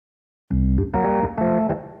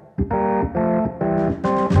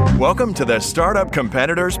Welcome to the Startup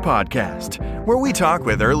Competitors Podcast, where we talk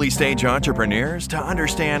with early-stage entrepreneurs to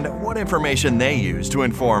understand what information they use to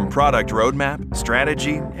inform product roadmap,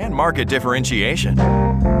 strategy, and market differentiation.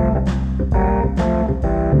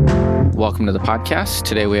 Welcome to the podcast.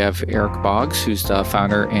 Today we have Eric Boggs, who's the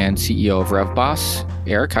founder and CEO of RevBoss.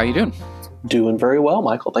 Eric, how you doing? Doing very well,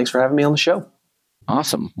 Michael. Thanks for having me on the show.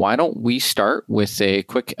 Awesome. Why don't we start with a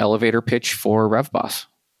quick elevator pitch for RevBoss?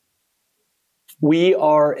 We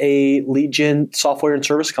are a lead gen software and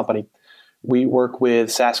service company. We work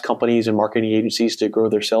with SaaS companies and marketing agencies to grow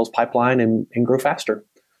their sales pipeline and grow faster.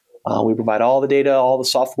 We provide all the data, all the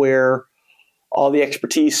software, all the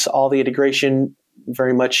expertise, all the integration,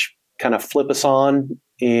 very much kind of flip us on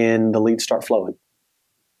and the leads start flowing.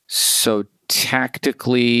 So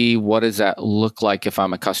tactically, what does that look like if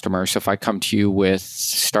I'm a customer? So if I come to you with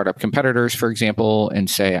Startup Competitors, for example, and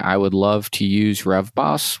say, I would love to use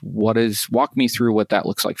RevBoss, walk me through what that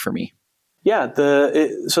looks like for me. Yeah,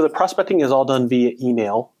 so the prospecting is all done via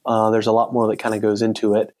email. There's a lot more that kind of goes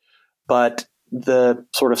into it, but the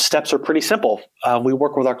sort of steps are pretty simple. We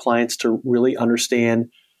work with our clients to really understand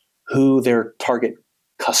who their target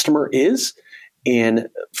customer is. And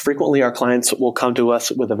frequently our clients will come to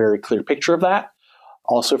us with a very clear picture of that.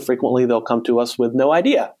 Also, frequently they'll come to us with no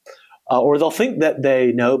idea, or they'll think that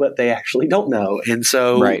they know, but they actually don't know. And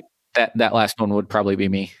so, right, that last one would probably be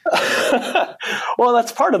me. Well,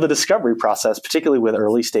 that's part of the discovery process, particularly with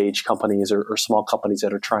early stage companies or small companies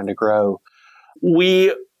that are trying to grow.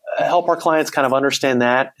 We help our clients kind of understand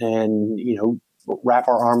that and, wrap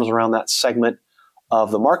our arms around that segment of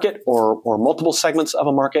the market or multiple segments of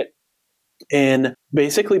a market, and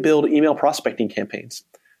basically build email prospecting campaigns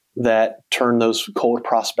that turn those cold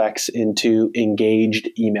prospects into engaged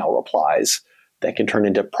email replies that can turn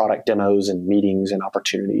into product demos and meetings and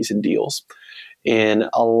opportunities and deals. And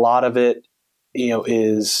a lot of it,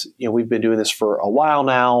 is, we've been doing this for a while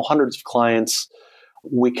now, hundreds of clients.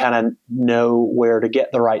 We kind of know where to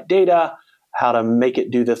get the right data, how to make it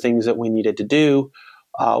do the things that we need it to do.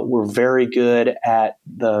 We're very good at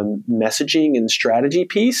the messaging and strategy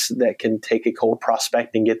piece that can take a cold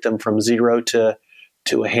prospect and get them from zero to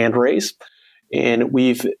a hand raise. And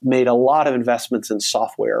we've made a lot of investments in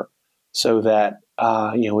software so that,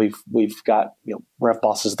 we've got,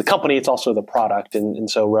 RevBoss is the company. It's also the product. And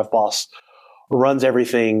so RevBoss runs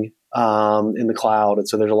everything in the cloud. And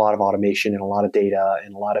so there's a lot of automation and a lot of data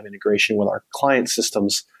and a lot of integration with our client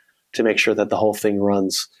systems to make sure that the whole thing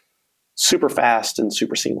runs super fast and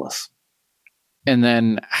super seamless. And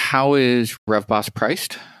then how is RevBoss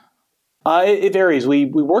priced? It varies. We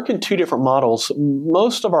work in two different models.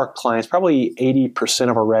 Most of our clients, probably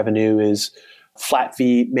 80% of our revenue, is flat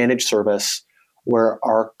fee managed service, where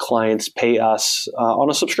our clients pay us on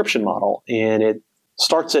a subscription model. And it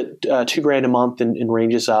starts at $2,000 a month and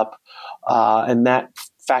ranges up. And that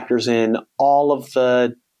factors in all of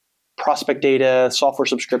the prospect data, software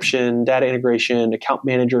subscription, data integration, account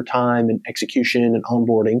manager time and execution and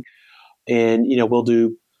onboarding. And, we'll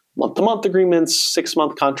do month-to-month agreements,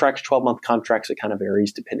 6-month contracts, 12-month contracts. It kind of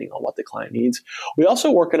varies depending on what the client needs. We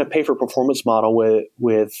also work in a pay-for-performance model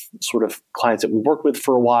with sort of clients that we've worked with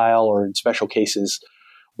for a while, or in special cases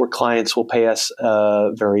where clients will pay us a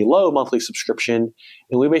very low monthly subscription.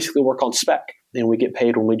 And we basically work on spec, and we get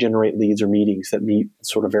paid when we generate leads or meetings that meet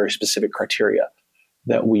sort of very specific criteria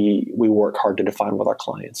that we work hard to define with our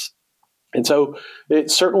clients. And so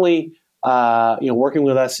it's certainly, working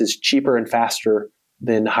with us is cheaper and faster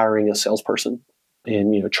than hiring a salesperson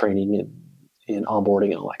and, training and onboarding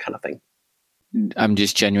and all that kind of thing. I'm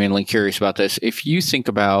just genuinely curious about this. If you think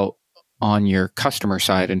about on your customer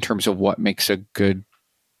side in terms of what makes a good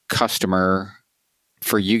customer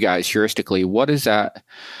for you guys heuristically, what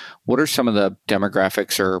are some of the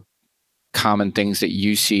demographics or common things that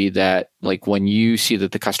you see that, like, when you see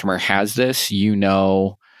that the customer has this,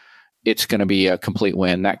 it's going to be a complete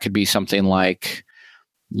win? That could be something like,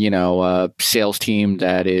 a sales team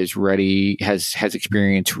that is ready, has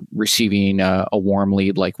experience receiving a warm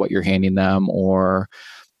lead like what you're handing them, or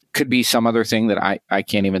could be some other thing that I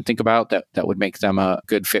can't even think about that would make them a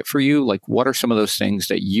good fit for you. Like, what are some of those things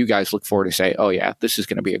that you guys look for to say, oh yeah, this is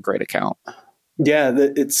going to be a great account? Yeah,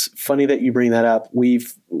 it's funny that you bring that up.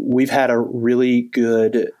 We've had a really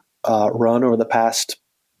good run over the past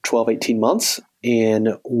 12, 18 months.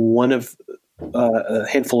 And one of a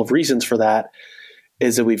handful of reasons for that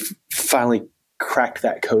is that we've finally cracked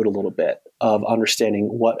that code a little bit of understanding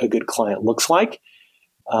what a good client looks like.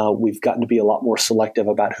 We've gotten to be a lot more selective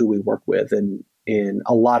about who we work with, and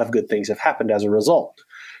a lot of good things have happened as a result.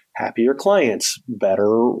 Happier clients, better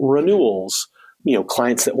renewals,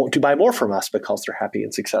 clients that want to buy more from us because they're happy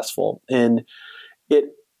and successful. And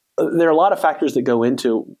there are a lot of factors that go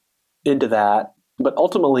into that, but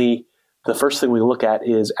ultimately the first thing we look at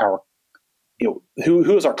is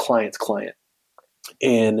who is our client's client?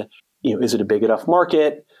 And, is it a big enough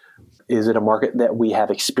market? Is it a market that we have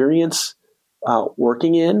experience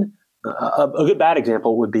working in? A good bad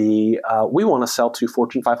example would be we want to sell to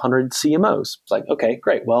Fortune 500 CMOs. It's like, okay,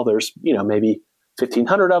 great. Well, there's, maybe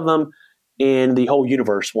 1,500 of them, and the whole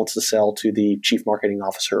universe wants to sell to the chief marketing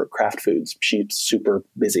officer at Kraft Foods. She's super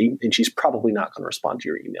busy, and she's probably not going to respond to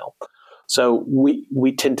your email. So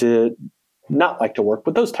we tend to not like to work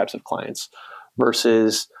with those types of clients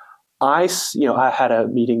versus I had a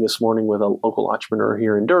meeting this morning with a local entrepreneur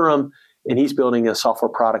here in Durham, and he's building a software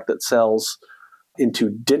product that sells into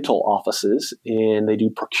dental offices, and they do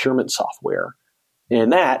procurement software.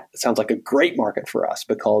 And that sounds like a great market for us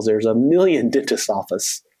because there's 1 million dentist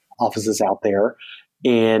offices out there,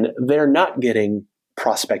 and they're not getting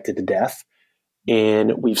prospected to death.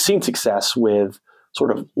 And we've seen success with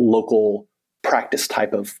sort of local practice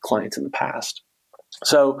type of clients in the past.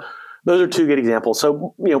 So those are two good examples.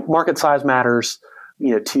 So, market size matters,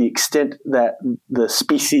 to the extent that the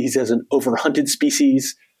species as an overhunted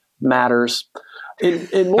species matters.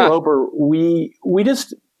 And moreover, we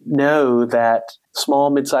just know that small,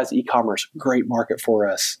 mid-sized e-commerce, great market for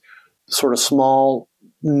us. Sort of small,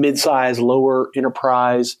 mid-sized, lower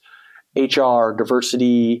enterprise, HR,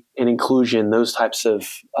 diversity, and inclusion, those types of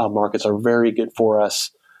markets are very good for us.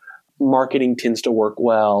 Marketing tends to work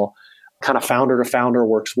well. Kind of founder to founder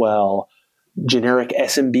works well. Generic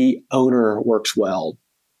SMB owner works well.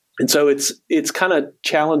 And so it's kind of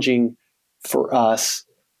challenging for us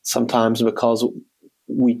sometimes because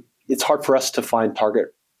it's hard for us to find target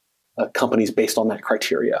companies based on that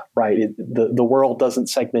criteria, right? The world doesn't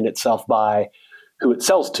segment itself by who it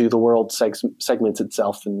sells to. The world segments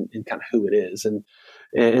itself in kind of who it is.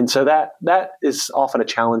 And so that is often a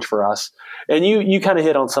challenge for us. And you kind of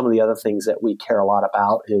hit on some of the other things that we care a lot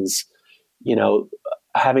about is,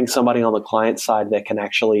 having somebody on the client side that can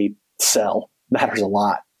actually sell matters a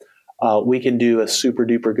lot. We can do a super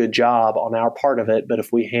duper good job on our part of it, but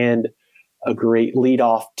if we hand a great lead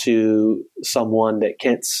off to someone that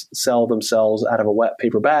can't sell themselves out of a wet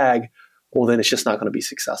paper bag, well, then it's just not going to be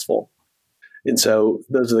successful. And so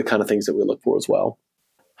those are the kind of things that we look for as well.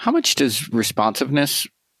 How much does responsiveness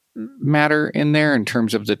matter in there in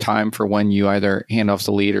terms of the time for when you either hand off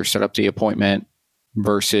the lead or set up the appointment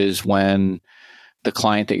versus when the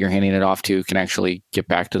client that you're handing it off to can actually get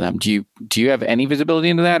back to them? Do you have any visibility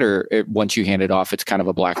into that, or once you hand it off, it's kind of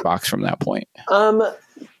a black box from that point?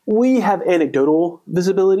 We have anecdotal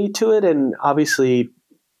visibility to it, and obviously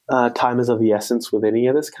time is of the essence with any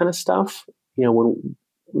of this kind of stuff. When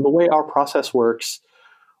the way our process works,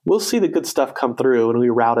 we'll see the good stuff come through and we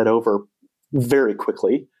route it over very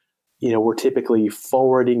quickly. We're typically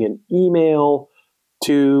forwarding an email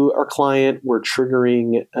to our client. We're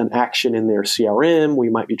triggering an action in their CRM. We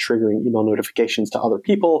might be triggering email notifications to other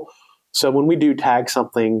people. So when we do tag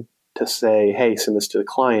something to say, hey, send this to the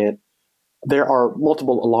client, there are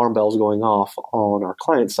multiple alarm bells going off on our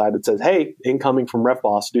client side that says, hey, incoming from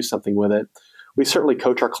RevBoss, do something with it. We certainly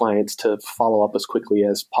coach our clients to follow up as quickly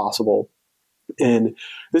as possible. And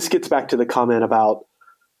this gets back to the comment about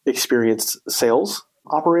experienced sales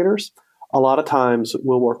operators. A lot of times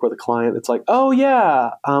we'll work with a client that's like, oh,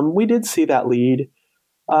 yeah, we did see that lead.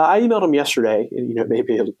 I emailed them yesterday. And, it may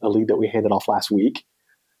be a lead that we handed off last week.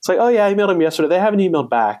 It's like, oh, yeah, I emailed them yesterday. They haven't emailed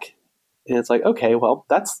back. And it's like, okay, well,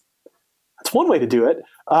 that's one way to do it.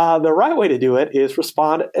 The right way to do it is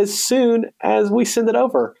respond as soon as we send it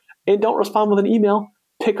over. And don't respond with an email.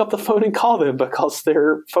 Pick up the phone and call them because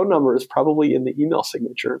their phone number is probably in the email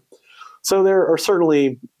signature. So there are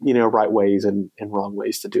certainly, right ways and wrong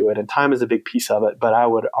ways to do it. And time is a big piece of it. But I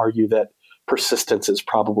would argue that persistence is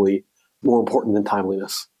probably more important than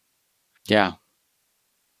timeliness. Yeah.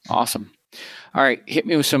 Awesome. All right. Hit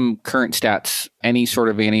me with some current stats. Any sort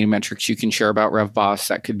of vanity metrics you can share about RevBoss.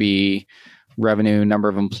 That could be revenue, number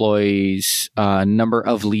of employees, number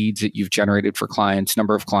of leads that you've generated for clients,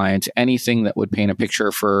 number of clients, anything that would paint a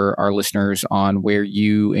picture for our listeners on where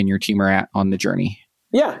you and your team are at on the journey.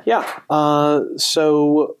 Yeah.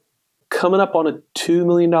 So coming up on a $2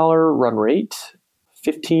 million run rate,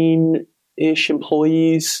 15-ish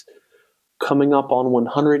employees, coming up on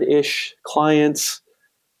 100-ish clients,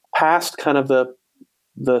 past kind of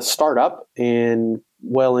the startup and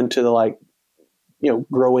well into the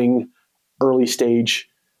growing early stage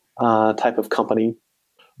type of company.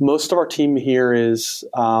 Most of our team here is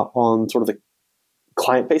on sort of the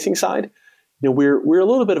client facing side. We're a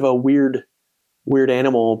little bit of a weird weird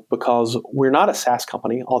animal because we're not a SaaS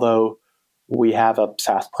company, although we have a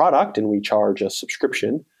SaaS product and we charge a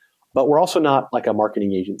subscription. But we're also not like a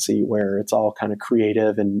marketing agency where it's all kind of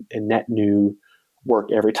creative and net new work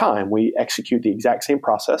every time. We execute the exact same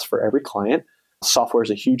process for every client. Software is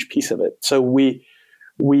a huge piece of it. So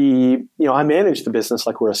I manage the business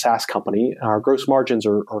like we're a SaaS company. Our gross margins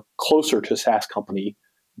are closer to a SaaS company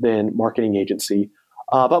than marketing agency.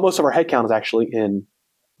 But most of our headcount is actually in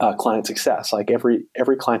client success. Like every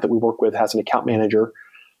client that we work with has an account manager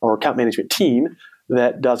or account management team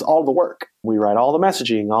that does all the work. We write all the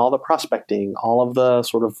messaging, all the prospecting, all of the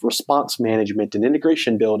sort of response management and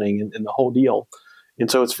integration building and the whole deal. And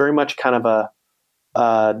so it's very much kind of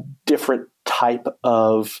a different type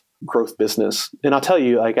of growth business. And I'll tell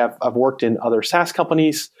you, like I've worked in other SaaS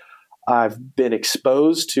companies. I've been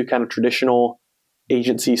exposed to kind of traditional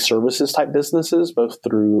agency services type businesses, both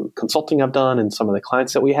through consulting I've done and some of the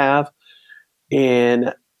clients that we have.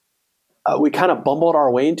 And we kind of bumbled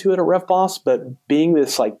our way into it at RevBoss, but being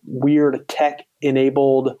this like weird tech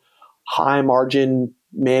enabled, high margin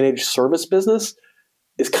managed service business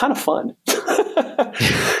is kind of fun.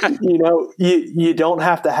 You don't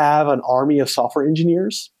have to have an army of software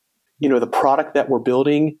engineers. The product that we're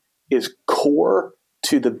building is core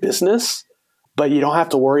to the business, but you don't have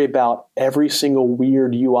to worry about every single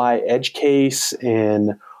weird UI edge case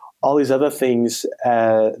and all these other things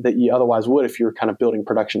that you otherwise would if you're kind of building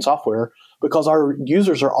production software, because our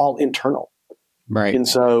users are all internal. Right. And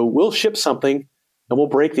so we'll ship something and we'll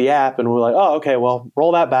break the app and we're like, oh, okay, well,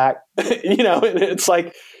 roll that back. It's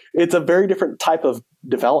like, it's a very different type of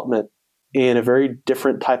development and a very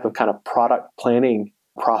different type of kind of product planning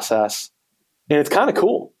process. And it's kind of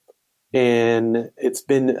cool. And it's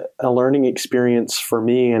been a learning experience for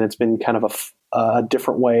me, and it's been kind of a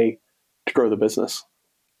different way to grow the business.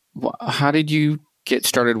 How did you get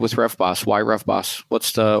started with RevBoss? Why RevBoss?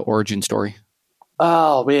 What's the origin story?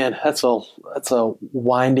 Oh man, that's a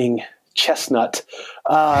winding chestnut.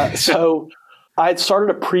 So I had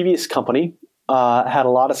started a previous company, had a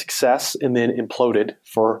lot of success, and then imploded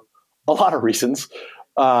for a lot of reasons.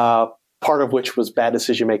 Part of which was bad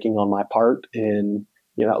decision making on my part, and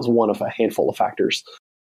that was one of a handful of factors.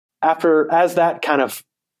 As that kind of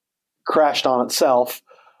crashed on itself,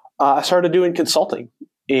 I started doing consulting.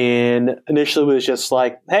 And initially it was just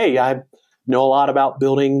like, hey, I know a lot about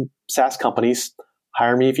building SaaS companies.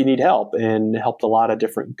 Hire me if you need help, and helped a lot of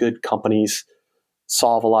different good companies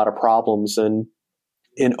solve a lot of problems. And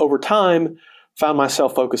over time, found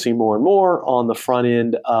myself focusing more and more on the front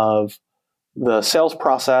end of the sales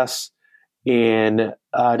process, and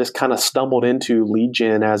just kind of stumbled into lead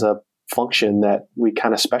gen as a function that we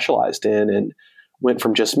kind of specialized in, and went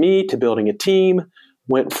from just me to building a team,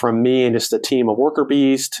 went from me and just a team of worker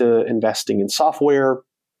bees to investing in software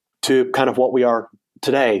to kind of what we are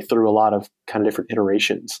today through a lot of kind of different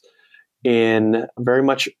iterations, and very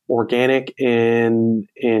much organic in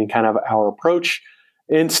kind of our approach,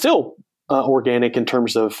 and still organic in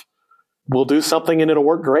terms of we'll do something and it'll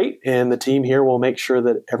work great, and the team here will make sure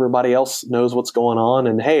that everybody else knows what's going on.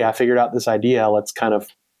 And hey, I figured out this idea. Let's kind of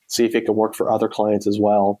see if it can work for other clients as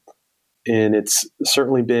well. And it's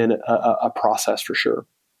certainly been a process for sure.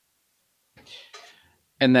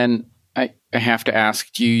 And then I have to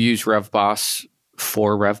ask, do you use RevBoss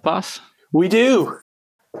for RevBoss? We do.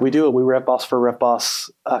 We RevBoss for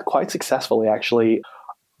RevBoss quite successfully, actually.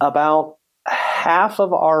 About half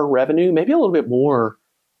of our revenue, maybe a little bit more,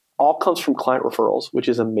 all comes from client referrals, which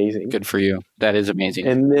is amazing. Good for you. That is amazing.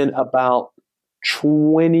 And then about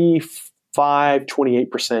 28%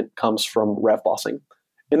 comes from RevBossing.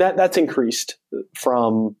 And that's increased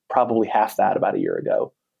from probably half that about a year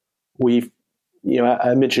ago. I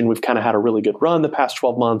mentioned we've kind of had a really good run the past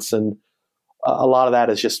 12 months, and a lot of that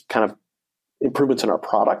is just kind of improvements in our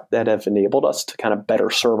product that have enabled us to kind of better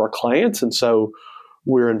serve our clients. And so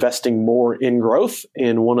we're investing more in growth.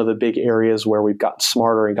 And one of the big areas where we've gotten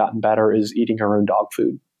smarter and gotten better is eating our own dog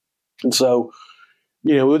food. And so,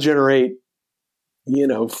 we'll generate,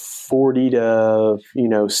 40 to,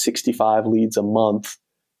 65 leads a month.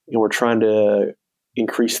 And we're trying to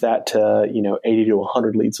increase that to, 80 to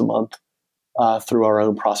 100 leads a month through our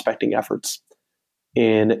own prospecting efforts.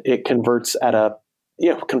 And it converts at a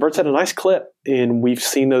nice clip. And we've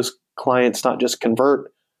seen those clients not just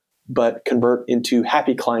convert, but convert into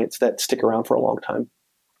happy clients that stick around for a long time.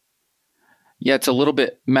 Yeah, it's a little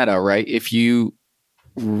bit meta, right? If you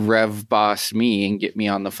RevBoss me and get me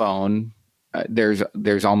on the phone,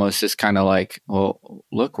 there's almost this kind of like, well,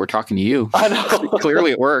 look, we're talking to you. I know.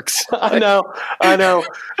 Clearly it works. I know.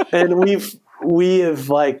 And we have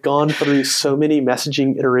like gone through so many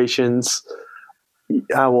messaging iterations.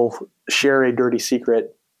 I will share a dirty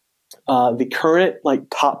secret. The current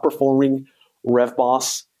top performing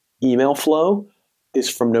RevBoss email flow is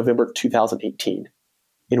from November 2018,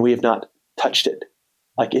 and we have not touched it.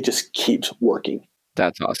 It just keeps working.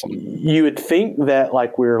 That's awesome. You would think that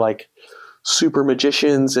we're super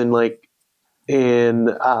magicians and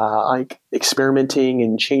experimenting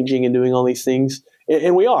and changing and doing all these things,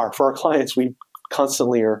 and we are for our clients. We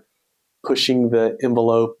constantly are pushing the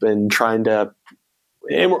envelope and trying to,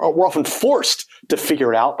 and we're often forced to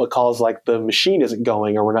figure it out because the machine isn't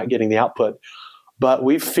going or we're not getting the output. But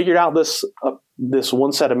we've figured out this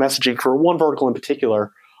one set of messaging for one vertical in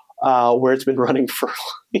particular, where it's been running for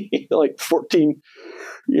 14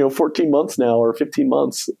 months now or 15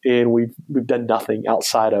 months, and we've done nothing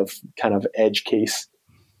outside of kind of edge case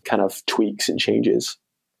kind of tweaks and changes.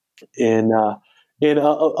 And in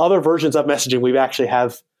other versions of messaging, we've actually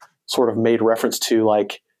have sort of made reference to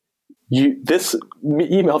this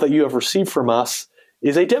email that you have received from us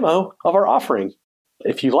is a demo of our offering.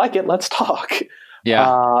 If you like it, let's talk.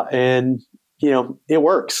 Yeah. And it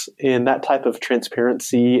works. And that type of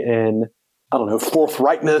transparency and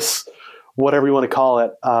forthrightness, whatever you want to call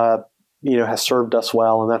it, has served us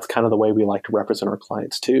well. And that's kind of the way we like to represent our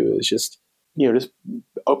clients too, is just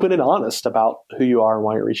open and honest about who you are and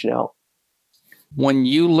why you're reaching out. When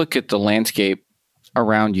you look at the landscape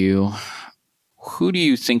around you, who do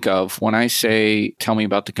you think of when I say, tell me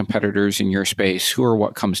about the competitors in your space? Who or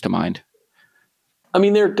what comes to mind? I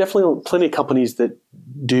mean, there are definitely plenty of companies that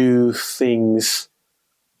do things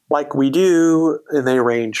like we do, and they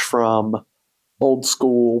range from old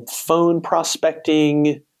school phone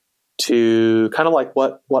prospecting to kind of like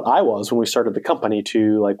what I was when we started the company,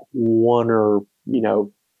 to one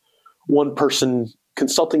person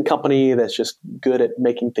consulting company that's just good at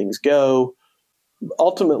making things go.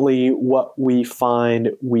 Ultimately, what we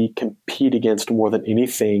find we compete against more than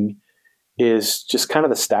anything is just kind of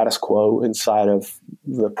the status quo inside of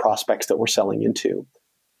the prospects that we're selling into,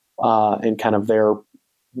 and kind of their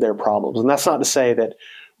problems. And that's not to say that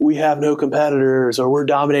we have no competitors or we're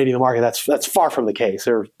dominating the market. That's far from the case.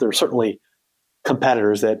 There are certainly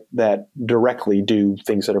competitors that directly do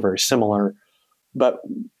things that are very similar, but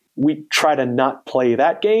we try to not play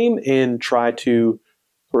that game and try to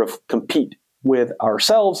sort of compete with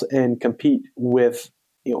ourselves and compete with,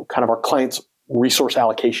 kind of our clients' resource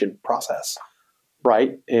allocation process,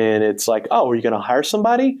 right? And it's are you going to hire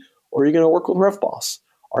somebody or are you going to work with RevBoss?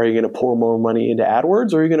 Are you going to pour more money into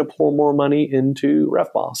AdWords or are you going to pour more money into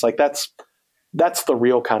RevBoss? That's the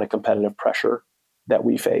real kind of competitive pressure that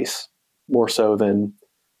we face, more so than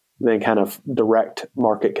kind of direct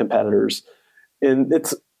market competitors. And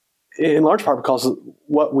it's in large part because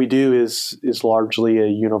what we do is largely a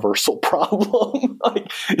universal problem.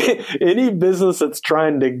 Any business that's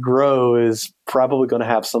trying to grow is probably going to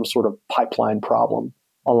have some sort of pipeline problem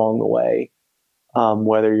along the way,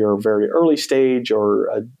 whether you're very early stage or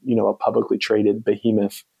a publicly traded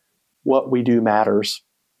behemoth. What we do matters,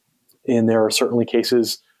 and there are certainly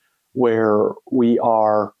cases where we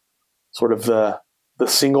are sort of the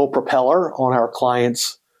single propeller on our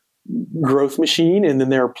clients' growth machine. And then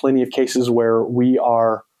there are plenty of cases where we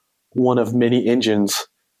are one of many engines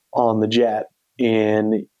on the jet,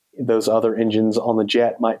 and those other engines on the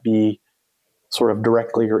jet might be sort of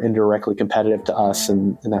directly or indirectly competitive to us,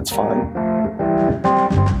 and that's fine.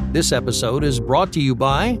 This episode is brought to you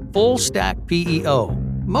by Full Stack PEO.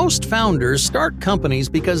 Most founders start companies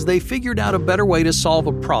because they figured out a better way to solve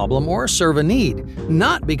a problem or serve a need,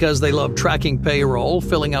 not because they love tracking payroll,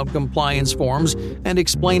 filling out compliance forms, and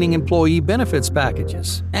explaining employee benefits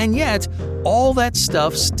packages. And yet, all that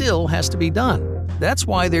stuff still has to be done. That's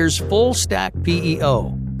why there's Full Stack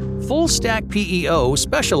PEO. Full Stack PEO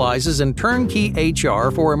specializes in turnkey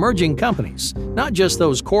HR for emerging companies, not just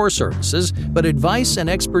those core services, but advice and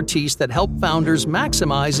expertise that help founders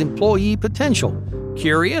maximize employee potential.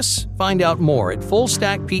 Curious? Find out more at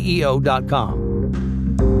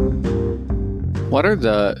fullstackpeo.com. What are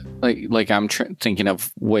the, I'm thinking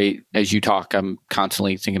of as you talk, I'm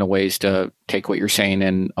constantly thinking of ways to take what you're saying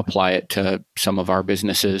and apply it to some of our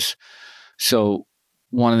businesses. So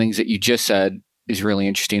one of the things that you just said is really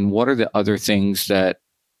interesting. What are the other things that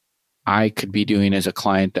I could be doing as a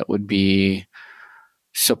client that would be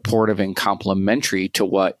supportive and complementary to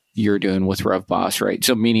what you're doing with RevBoss, right?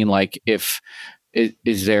 So meaning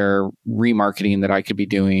is there remarketing that I could be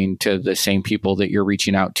doing to the same people that you're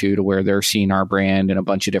reaching out to where they're seeing our brand in a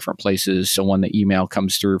bunch of different places? So when the email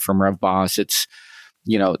comes through from RevBoss, it's,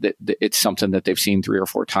 it's something that they've seen 3 or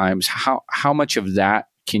 4 times. How much of that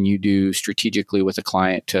can you do strategically with a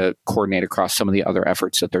client to coordinate across some of the other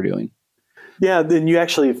efforts that they're doing? Yeah, then you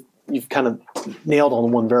actually you've kind of nailed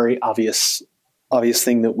on one very obvious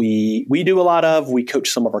thing that we do a lot of. We coach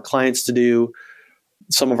some of our clients to do.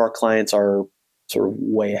 Some of our clients are sort of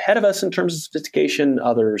way ahead of us in terms of sophistication.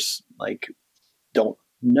 Others don't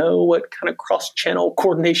know what kind of cross-channel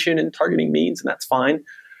coordination and targeting means, and that's fine.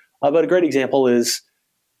 But a great example is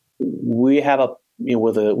we have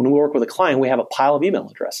when we work with a client, we have a pile of email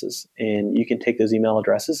addresses, and you can take those email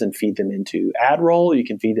addresses and feed them into AdRoll. You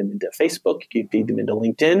can feed them into Facebook. You can feed them into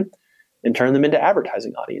LinkedIn and turn them into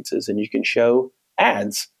advertising audiences. And you can show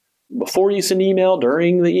ads before you send email,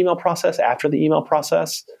 during the email process, after the email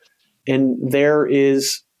process. And there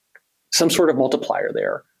is some sort of multiplier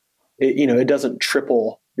there. It doesn't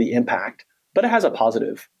triple the impact, but it has a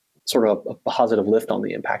positive lift on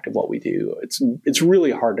the impact of what we do. It's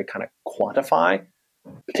really hard to kind of quantify,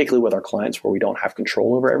 particularly with our clients where we don't have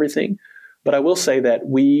control over everything. But I will say that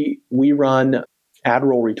we run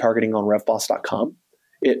AdRoll retargeting on RevBoss.com.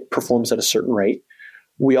 It performs at a certain rate.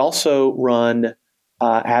 We also run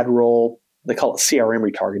AdRoll, they call it CRM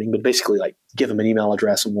retargeting, but basically give them an email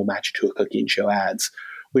address and we'll match you to a cookie and show ads.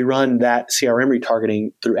 We run that CRM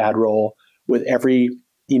retargeting through AdRoll with every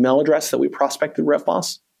email address that we prospect through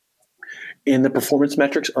RevBoss. And the performance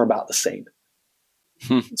metrics are about the same.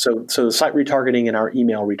 So the site retargeting and our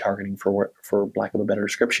email retargeting, for lack of a better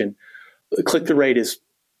description, the click-through rate is,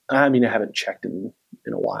 I haven't checked in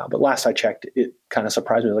a while, but last I checked, it kind of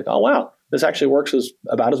surprised me. Oh, wow, this actually works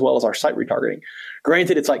about as well as our site retargeting.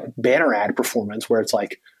 Granted, it's like banner ad performance where it's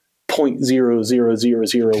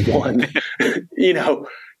 0.00001,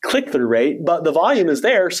 click-through rate, but the volume is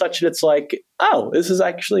there such that it's this is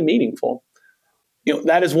actually meaningful.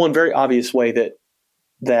 That is one very obvious way that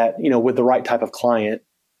with the right type of client,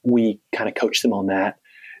 we kind of coach them on that.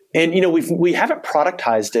 And we haven't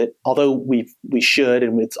productized it, although we should,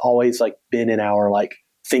 and it's always been in our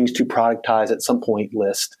things to productize at some point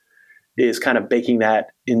list, is kind of baking that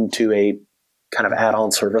into a kind of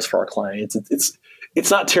add-on service for our clients.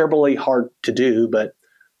 It's not terribly hard to do, but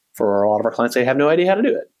for a lot of our clients, they have no idea how to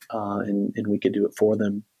do it, and we could do it for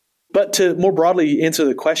them. But to more broadly answer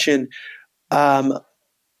the question,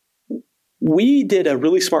 we did a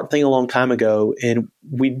really smart thing a long time ago, and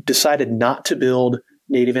we decided not to build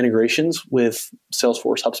native integrations with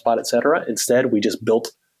Salesforce, HubSpot, et cetera. Instead, we just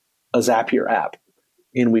built a Zapier app,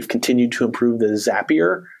 and we've continued to improve the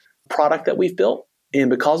Zapier product that we've built. And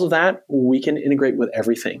because of that, we can integrate with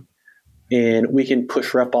everything, and we can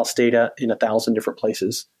push RevBoss data in 1,000 different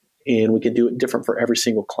places, and we can do it different for every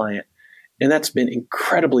single client. And that's been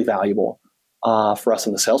incredibly valuable for us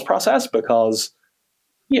in the sales process, because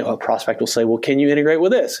a prospect will say, well, can you integrate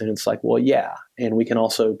with this? And it's well, yeah. And we can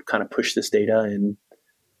also kind of push this data, and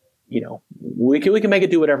we can make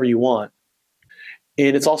it do whatever you want.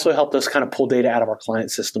 And it's also helped us kind of pull data out of our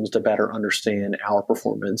client systems to better understand our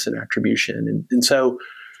performance and attribution. And so,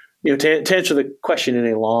 to answer the question in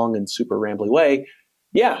a long and super rambly way,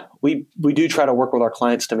 yeah, we do try to work with our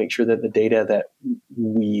clients to make sure that the data that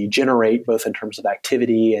we generate, both in terms of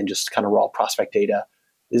activity and just kind of raw prospect data,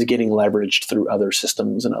 is getting leveraged through other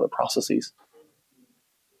systems and other processes.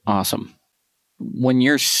 Awesome. When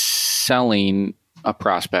you're selling a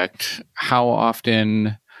prospect, how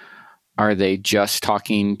often are they just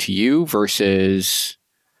talking to you versus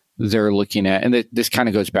they're looking at, and this kind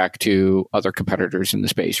of goes back to other competitors in the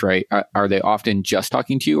space, right? Are they often just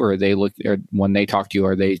talking to you, or when they talk to you,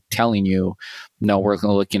 are they telling you, no, we're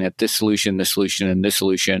looking at this solution, and this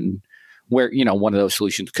solution, where, one of those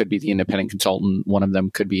solutions could be the independent consultant. One of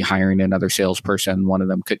them could be hiring another salesperson. One of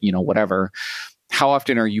them could, whatever. How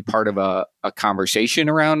often are you part of a conversation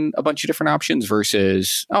around a bunch of different options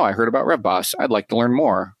versus, oh, I heard about RevBoss. I'd like to learn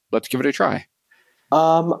more. Let's give it a try.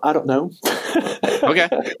 I don't know. Okay.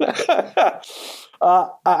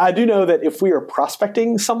 I do know that if we are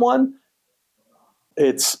prospecting someone,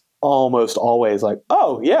 it's almost always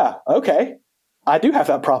oh, yeah, okay, I do have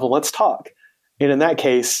that problem. Let's talk. And in that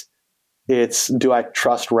case, it's, do I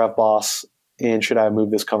trust RevBoss, and should I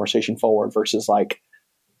move this conversation forward versus I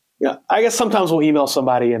guess sometimes we'll email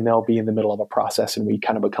somebody and they'll be in the middle of a process and we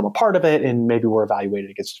kind of become a part of it, and maybe we're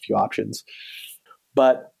evaluated against a few options.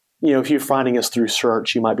 But if you're finding us through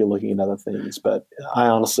search, you might be looking at other things, but I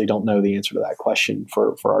honestly don't know the answer to that question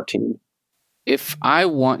for our team. If I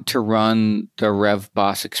want to run the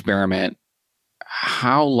RevBoss experiment,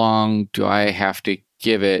 how long do I have to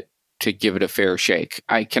give it a fair shake?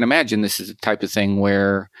 I can imagine this is the type of thing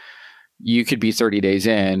where you could be 30 days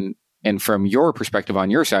in, and from your perspective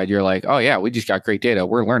on your side, you're like, oh yeah, we just got great data.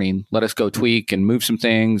 We're learning. Let us go tweak and move some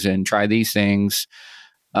things and try these things.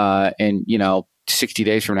 And 60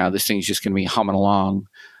 days from now, this thing's just going to be humming along.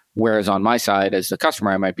 Whereas on my side, as the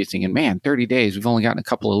customer, I might be thinking, man, 30 days, we've only gotten a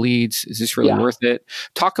couple of leads. Is this really worth it?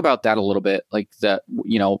 Talk about that a little bit. Like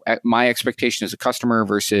my expectation as a customer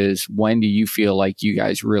versus when do you feel like you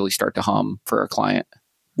guys really start to hum for a client?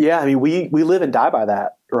 Yeah. I mean, we live and die by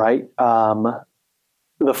that, right?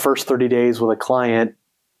 The first 30 days with a client,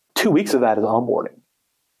 2 weeks of that is onboarding,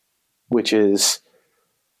 which is,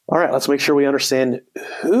 all right, let's make sure we understand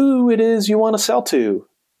who it is you want to sell to.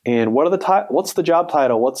 And what's the job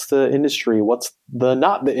title? What's the industry? What's the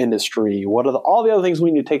not the industry? What are all the other things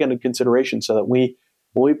we need to take into consideration so that when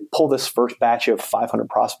we pull this first batch of 500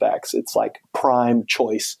 prospects, it's like prime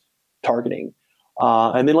choice targeting.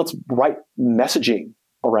 And then let's write messaging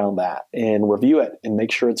around that and review it and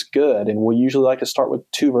make sure it's good. And we usually like to start with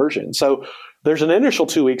 2 versions. So there's an initial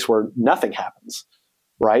 2 weeks where nothing happens,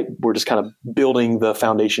 right? We're just kind of building the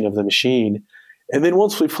foundation of the machine. And then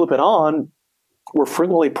once we flip it on, we're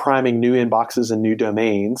frequently priming new inboxes and new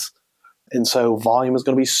domains. And so volume is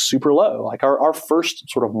going to be super low. Like our first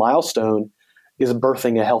sort of milestone is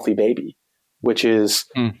birthing a healthy baby, which is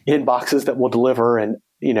inboxes that will deliver and,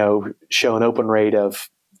 show an open rate of,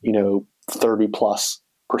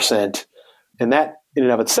 30+%. And that in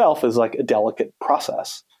and of itself is like a delicate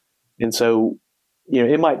process. And so,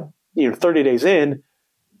 it might, 30 days in,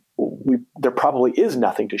 there probably is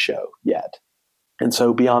nothing to show yet. And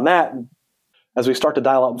so beyond that, as we start to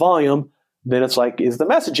dial up volume, then it's like, is the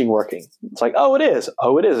messaging working? It's like, oh, it is.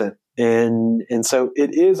 Oh, it isn't. And so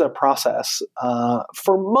it is a process.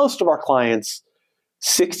 For most of our clients,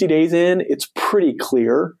 60 days in, it's pretty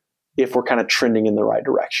clear if we're kind of trending in the right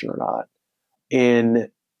direction or not. And,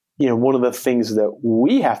 one of the things that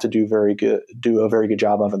we have to do a very good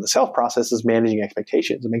job of in the sales process is managing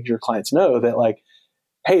expectations and making sure clients know that like,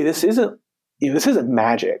 hey, this isn't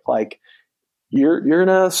magic. Like, you're going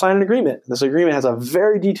to sign an agreement. This agreement has a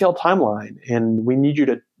very detailed timeline, and we need you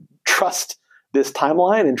to trust this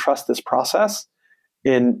timeline and trust this process,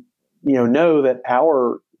 and know that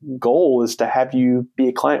our goal is to have you be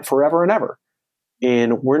a client forever and ever.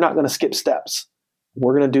 And we're not going to skip steps.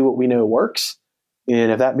 We're going to do what we know works.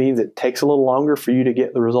 And if that means it takes a little longer for you to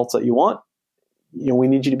get the results that you want, we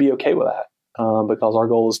need you to be okay with that, because our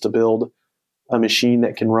goal is to build a machine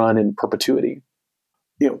that can run in perpetuity.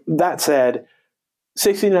 That said,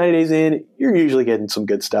 60 to 90 days in, you're usually getting some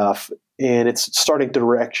good stuff, and it's starting to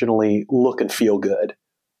directionally look and feel good.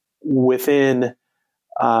 Within,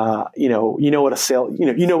 what a sale,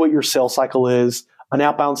 what your sales cycle is. An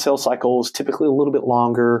outbound sales cycle is typically a little bit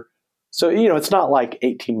longer. So, it's not like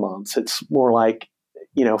 18 months. It's more like,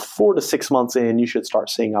 4 to 6 months in, you should start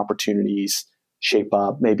seeing opportunities shape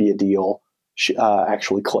up, maybe a deal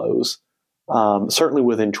actually close. Certainly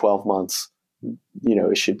within 12 months,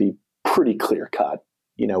 it should be pretty clear cut.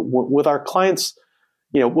 With our clients,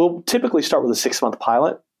 we'll typically start with a 6-month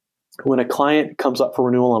pilot. When a client comes up for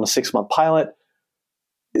renewal on a 6-month pilot,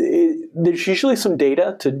 there's usually some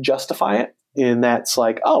data to justify it. And that's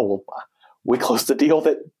like, oh, well, we closed the deal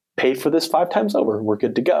that paid for this 5 times over. We're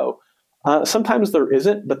good to go. Sometimes there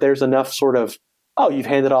isn't, but there's enough sort of, oh, you've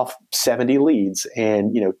handed off 70 leads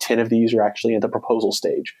and, 10 of these are actually at the proposal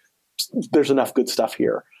stage. There's enough good stuff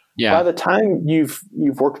here. Yeah. By the time you've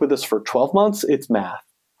worked with us for 12 months, it's math,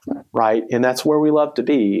 right? And that's where we love to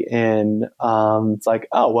be. And it's like,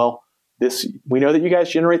 oh, well, we know that you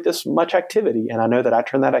guys generate this much activity, and I know that I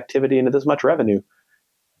turn that activity into this much revenue.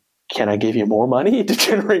 Can I give you more money to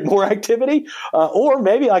generate more activity? Or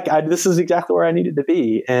maybe this is exactly where I needed to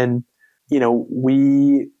be. And,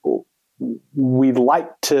 we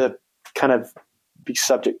like to kind of be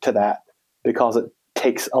subject to that because it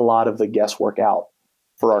takes a lot of the guesswork out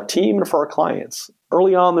for our team and for our clients.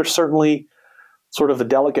 Early on, there's certainly sort of the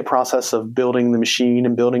delicate process of building the machine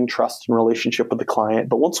and building trust and relationship with the client.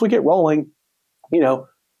 But once we get rolling, the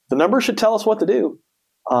numbers should tell us what to do.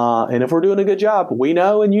 And if we're doing a good job, we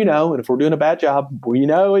know and you know. And if we're doing a bad job, we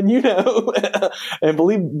know and you know. And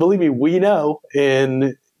believe me, we know.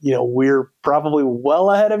 And, we're probably well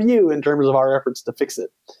ahead of you in terms of our efforts to fix it.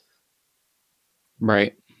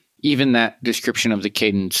 Right. Even that description of the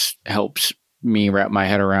cadence helps me wrap my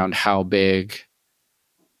head around how big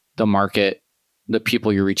the market, the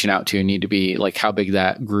people you're reaching out to need to be, like how big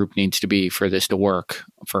that group needs to be for this to work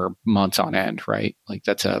for months on end, right? Like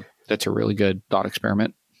that's a really good thought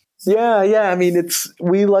experiment. Yeah. I mean,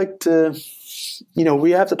 we like to,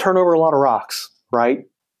 we have to turn over a lot of rocks, right?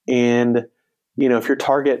 And, if your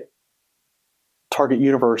target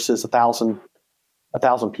universe is 1,000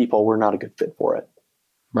 people, we're not a good fit for it.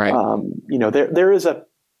 Right. There is a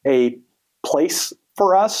place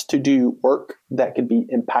for us to do work that can be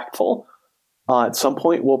impactful. At some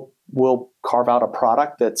point, we'll carve out a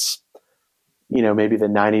product that's, maybe the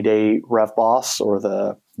 90-day Rev Boss or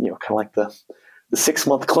the, kind of like the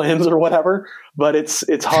 6-month cleanse or whatever. But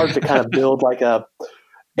it's hard to kind of build like a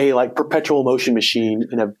like perpetual motion machine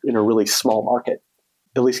in a really small market,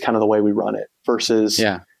 at least kind of the way we run it versus,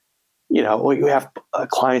 we have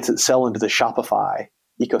clients that sell into the Shopify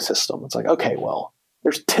ecosystem. It's like, okay, well,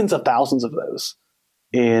 there's tens of thousands of those,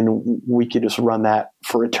 and we could just run that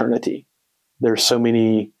for eternity. There's so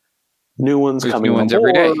many new ones coming on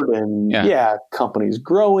board, every day. And companies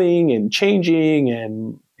growing and changing,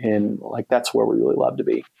 and like that's where we really love to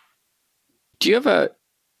be. Do you have a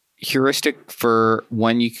heuristic for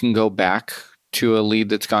when you can go back to a lead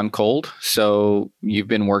that's gone cold? So you've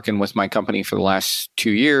been working with my company for the last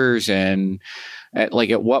 2 years, and at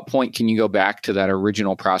what point can you go back to that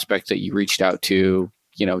original prospect that you reached out to,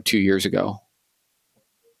 2 years ago?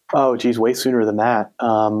 Oh, geez, way sooner than that.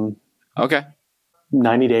 Okay.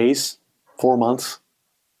 90 days, 4 months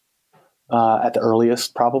at the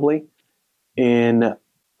earliest, probably. And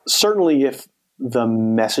certainly if the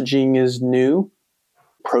messaging is new,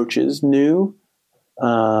 approach is new,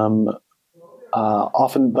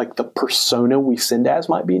 often like the persona we send as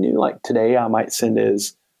might be new. Like today I might send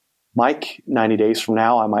as Mike. 90 days from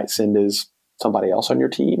now I might send as somebody else on your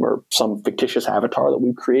team or some fictitious avatar that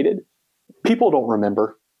we've created. People don't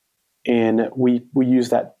remember, and we use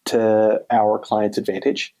that to our client's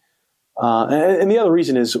advantage. And the other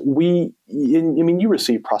reason is you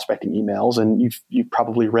receive prospecting emails, and you've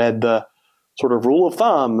probably read the sort of rule of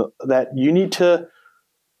thumb that you need to,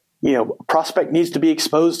 prospect needs to be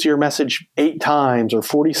exposed to your message 8 times or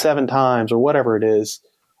 47 times or whatever it is.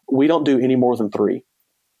 We don't do any more than 3.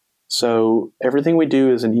 So everything we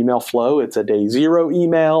do is an email flow. It's a day 0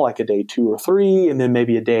 email, like a day 2 or 3, and then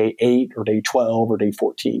maybe a day 8 or day 12 or day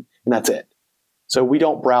 14. And that's it. So we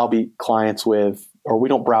don't browbeat clients we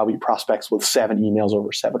don't browbeat prospects with 7 emails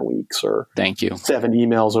over 7 weeks or thank you 7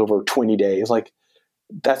 emails over 20 days. Like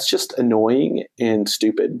that's just annoying and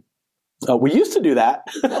stupid. We used to do that.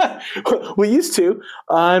 We used to,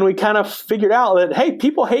 and we kind of figured out that, hey,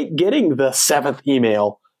 people hate getting the 7th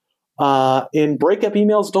email. And breakup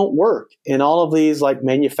emails don't work. And all of these like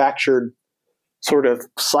manufactured sort of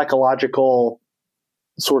psychological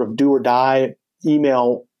sort of do or die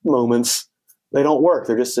email moments, they don't work.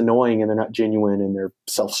 They're just annoying and they're not genuine and they're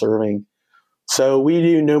self-serving. So we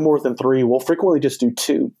do no more than 3. We'll frequently just do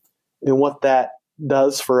 2. And what that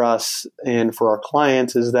does for us and for our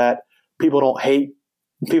clients is that people don't hate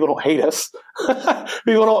us.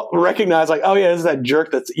 People don't recognize like, oh yeah, this is that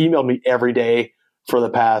jerk that's emailed me every day for the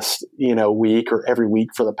past, week or every week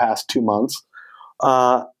for the past 2 months.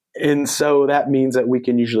 And so that means that we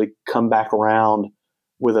can usually come back around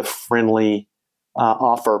with a friendly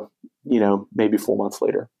offer, maybe 4 months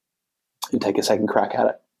later and take a second crack at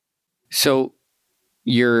it. So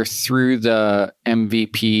you're through the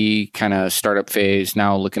MVP kind of startup phase,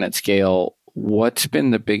 now looking at scale. What's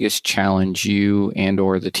been the biggest challenge you and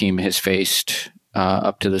or the team has faced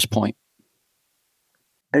up to this point?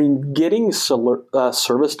 I mean, getting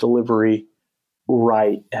service delivery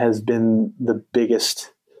right has been the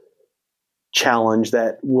biggest challenge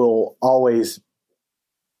that will always,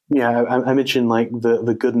 I mentioned like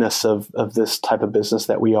the goodness of this type of business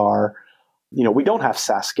that we are. We don't have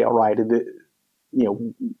SaaS scale, right?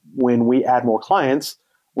 When we add more clients,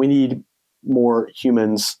 we need more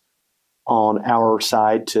humans on our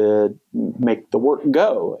side to make the work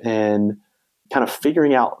go. And kind of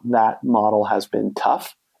figuring out that model has been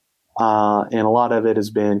tough. And a lot of it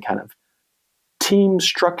has been kind of team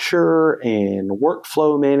structure and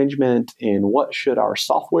workflow management and what should our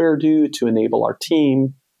software do to enable our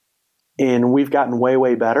team. And we've gotten way,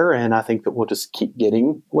 way better. And I think that we'll just keep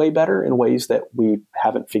getting way better in ways that we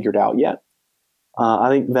haven't figured out yet. I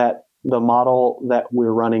think that the model that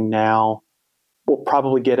we're running now will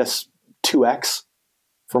probably get us 2x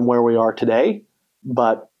from where we are today.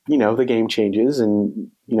 But, the game changes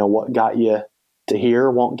and, what got you to here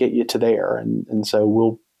won't get you to there. And so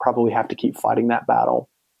we'll probably have to keep fighting that battle.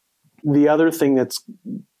 The other thing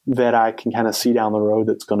that I can kind of see down the road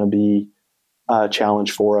that's going to be a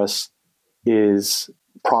challenge for us is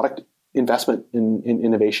product investment in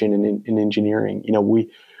innovation and in engineering.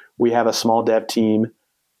 We have a small dev team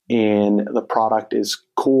and the product is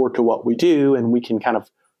core to what we do, and we can kind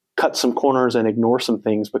of cut some corners and ignore some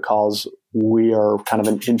things because we are kind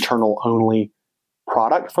of an internal only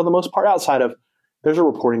product for the most part. Outside of, there's a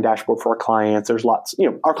reporting dashboard for our clients. There's lots,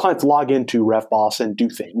 our clients log into RevBoss and do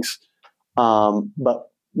things.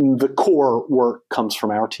 But the core work comes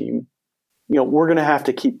from our team. We're going to have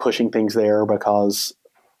to keep pushing things there because,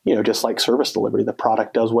 just like service delivery, the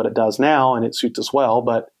product does what it does now and it suits us well.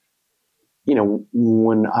 But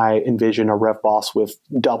when I envision a RevBoss with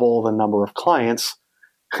double the number of clients,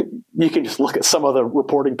 you can just look at some of the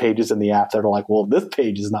reporting pages in the app that are like, well, this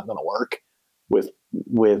page is not going to work with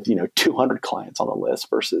 200 clients on the list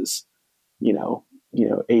versus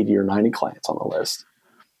 80 or 90 clients on the list.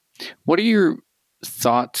 What are your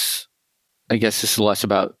thoughts? I guess this is less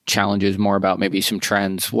about challenges, more about maybe some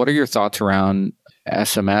trends. What are your thoughts around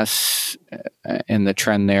SMS and the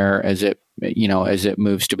trend there as it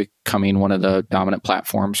moves to becoming one of the dominant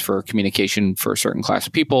platforms for communication for a certain class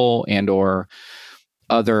of people, and or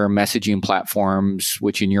other messaging platforms,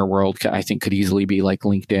 which in your world I think could easily be like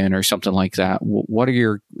LinkedIn or something like that? What are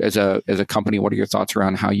your, as a company, what are your thoughts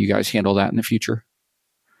around how you guys handle that in the future?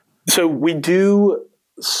 So we do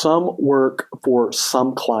some work for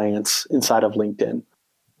some clients inside of LinkedIn.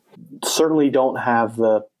 Certainly don't have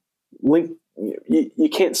the link. You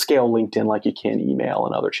can't scale LinkedIn like you can email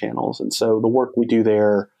and other channels. And so the work we do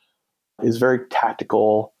there is very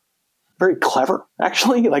tactical, very clever,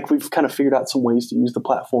 actually. Like, we've kind of figured out some ways to use the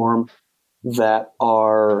platform that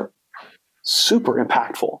are super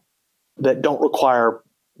impactful, that don't require,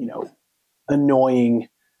 annoying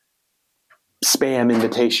spam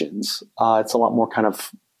invitations. It's a lot more kind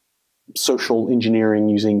of social engineering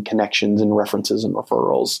using connections and references and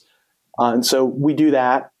referrals. And so we do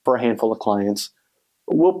that for a handful of clients.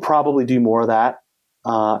 We'll probably do more of that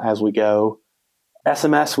as we go.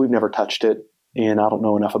 SMS, we've never touched it, and I don't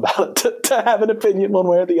know enough about it to have an opinion one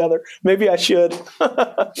way or the other. Maybe I should.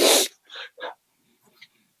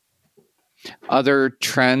 Other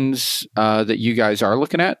trends that you guys are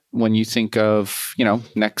looking at when you think of,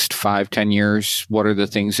 next 5-10 years, what are the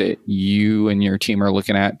things that you and your team are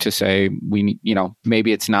looking at to say, we need,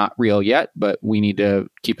 maybe it's not real yet, but we need to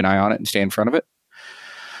keep an eye on it and stay in front of it?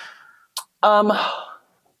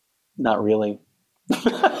 Not really.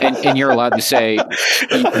 And you're allowed to say,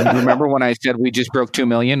 remember when I said we just broke 2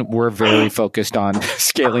 million? We're very focused on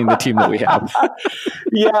scaling the team that we have.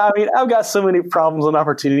 Yeah, I mean, I've got so many problems and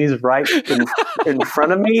opportunities right in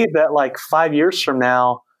front of me that, like, 5 years from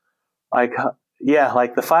now, like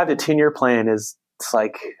the 5 to 10 year plan is, it's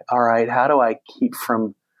like, all right, how do I keep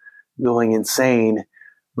from going insane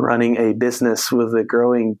running a business with a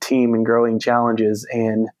growing team and growing challenges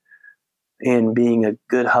and being a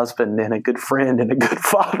good husband and a good friend and a good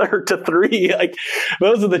father to 3? Like,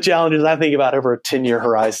 those are the challenges I think about over a 10-year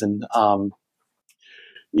horizon.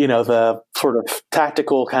 The sort of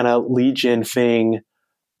tactical kind of lead gen thing,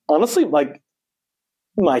 honestly, like,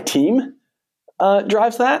 my team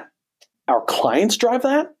drives that. Our clients drive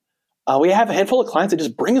that. We have a handful of clients that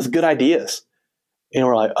just bring us good ideas. And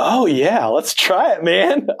we're like, oh yeah, let's try it,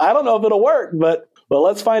 man. I don't know if it'll work, but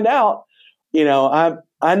let's find out.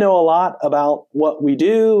 I know a lot about what we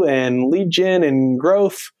do and lead gen and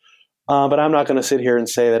growth, but I'm not going to sit here and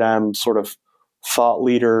say that I'm sort of thought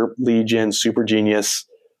leader, lead gen, super genius.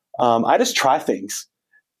 I just try things,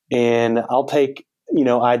 and I'll take,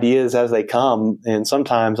 ideas as they come. And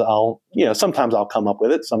sometimes I'll come up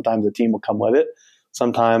with it. Sometimes the team will come with it.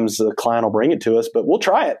 Sometimes the client will bring it to us, but we'll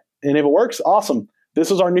try it. And if it works, awesome. This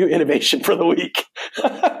is our new innovation for the week.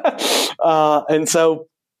 And so,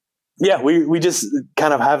 yeah, we just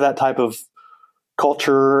kind of have that type of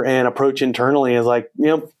culture and approach internally. Is like,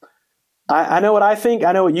 I know what I think.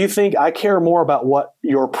 I know what you think. I care more about what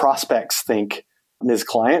your prospects think, Ms.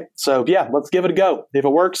 Client. So yeah, let's give it a go. If it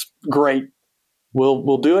works, great.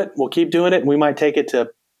 We'll do it. We'll keep doing it. And we might take it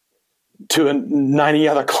to 90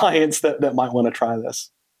 other clients that might want to try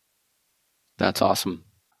this. That's awesome.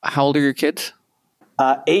 How old are your kids?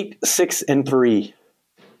 8, 6, and 3.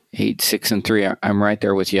 8, 6, and 3. I'm right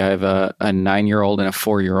there with you. I have a 9-year-old and a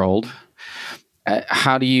 4-year-old.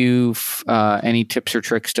 How do you, any tips or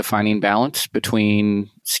tricks to finding balance between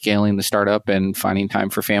scaling the startup and finding time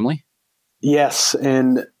for family? Yes.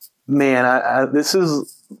 And man, this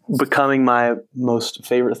is becoming my most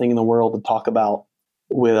favorite thing in the world to talk about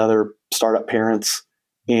with other startup parents.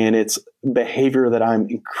 And it's behavior that I'm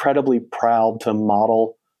incredibly proud to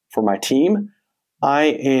model for my team. I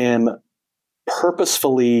am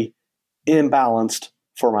purposefully imbalanced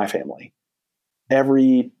for my family.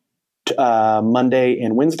 Every Monday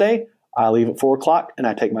and Wednesday, I leave at 4:00 and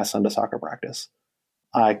I take my son to soccer practice.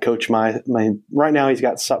 I coach my right now he's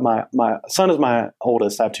got my son is my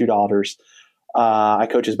oldest. I have 2 daughters. I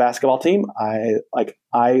coach his basketball team.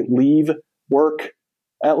 I leave work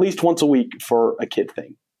at least once a week for a kid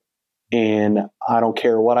thing. And I don't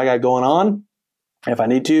care what I got going on. If I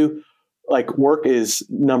need to, like, work is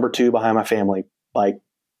number 2 behind my family, like,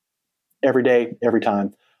 every day, every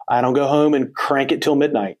time. I don't go home and crank it till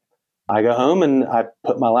midnight. I go home and I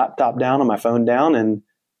put my laptop down and my phone down, and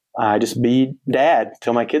I just be dad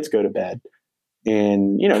till my kids go to bed.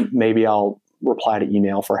 And, maybe I'll reply to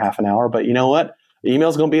email for half an hour, but you know what? The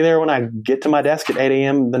email's going to be there when I get to my desk at 8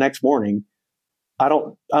 a.m. the next morning. I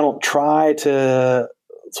don't try to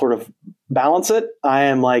sort of balance it. I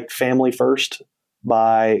am like family first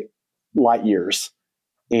by light years,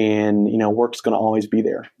 and, work's going to always be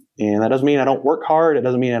there. And that doesn't mean I don't work hard. It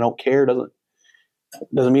doesn't mean I don't care. It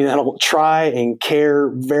doesn't mean I don't try and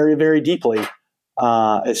care very, very deeply.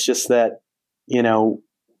 It's just that,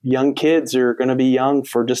 young kids are going to be young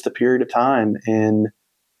for just a period of time, and,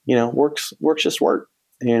 work's just work,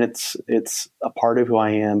 and it's a part of who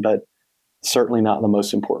I am, but certainly not the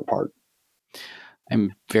most important part.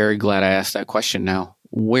 I'm very glad I asked that question now.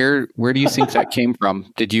 Where do you think that came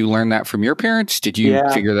from? Did you learn that from your parents? Did you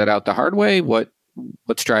figure that out the hard way?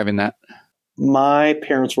 What's driving that? My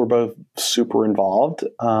parents were both super involved.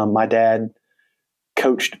 My dad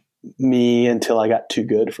coached me until I got too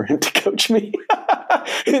good for him to coach me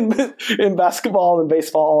in basketball and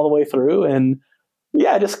baseball all the way through. And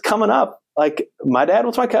just coming up, like, my dad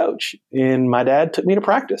was my coach, and my dad took me to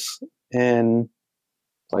practice, and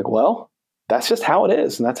like, well, that's just how it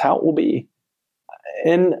is, and that's how it will be.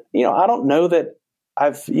 And, I don't know that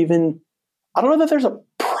there's a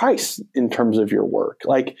price in terms of your work.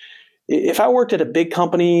 Like, if I worked at a big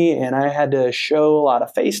company and I had to show a lot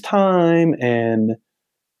of face time and,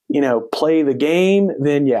 play the game,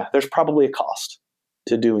 then there's probably a cost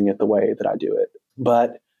to doing it the way that I do it.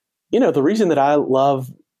 But, the reason that I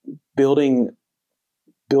love building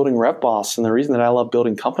RevBoss, and the reason that I love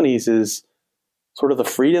building companies, is sort of the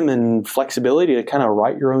freedom and flexibility to kind of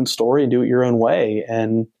write your own story and do it your own way.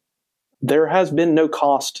 And there has been no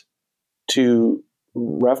cost to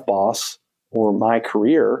RevBoss or my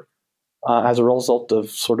career as a result of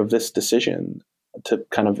sort of this decision to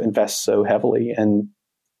kind of invest so heavily. And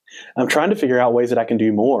I'm trying to figure out ways that I can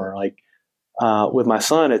do more. Like, with my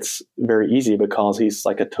son, it's very easy because he's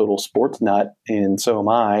like a total sports nut, and so am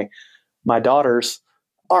I. My daughters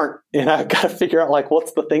aren't, and I've got to figure out, like,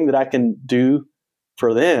 what's the thing that I can do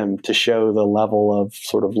for them to show the level of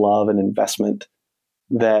sort of love and investment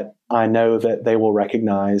that I know that they will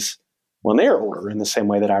recognize when they're older, in the same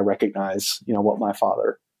way that I recognize, what my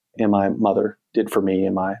father and my mother did for me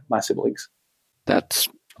and my siblings. That's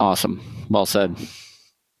awesome. Well said.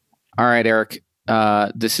 All right, Eric.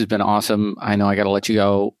 This has been awesome. I know I got to let you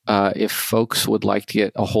go. If folks would like to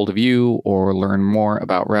get a hold of you or learn more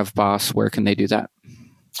about RevBoss, where can they do that?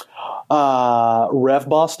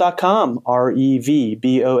 RevBoss.com,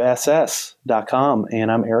 RevBoss.com.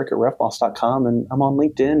 And I'm Eric at RevBoss.com, and I'm on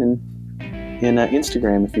LinkedIn and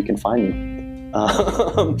Instagram if you can find me.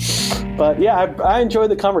 But I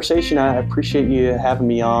enjoyed the conversation. I appreciate you having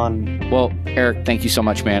me on. Well, Eric, thank you so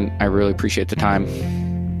much, man. I really appreciate the time.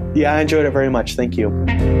 Yeah, I enjoyed it very much. Thank you.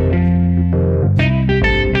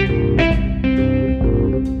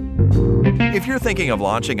 If you're thinking of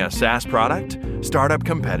launching a SaaS product, Startup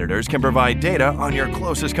Competitors can provide data on your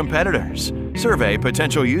closest competitors, survey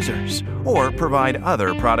potential users, or provide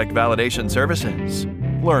other product validation services.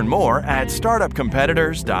 Learn more at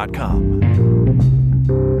startupcompetitors.com.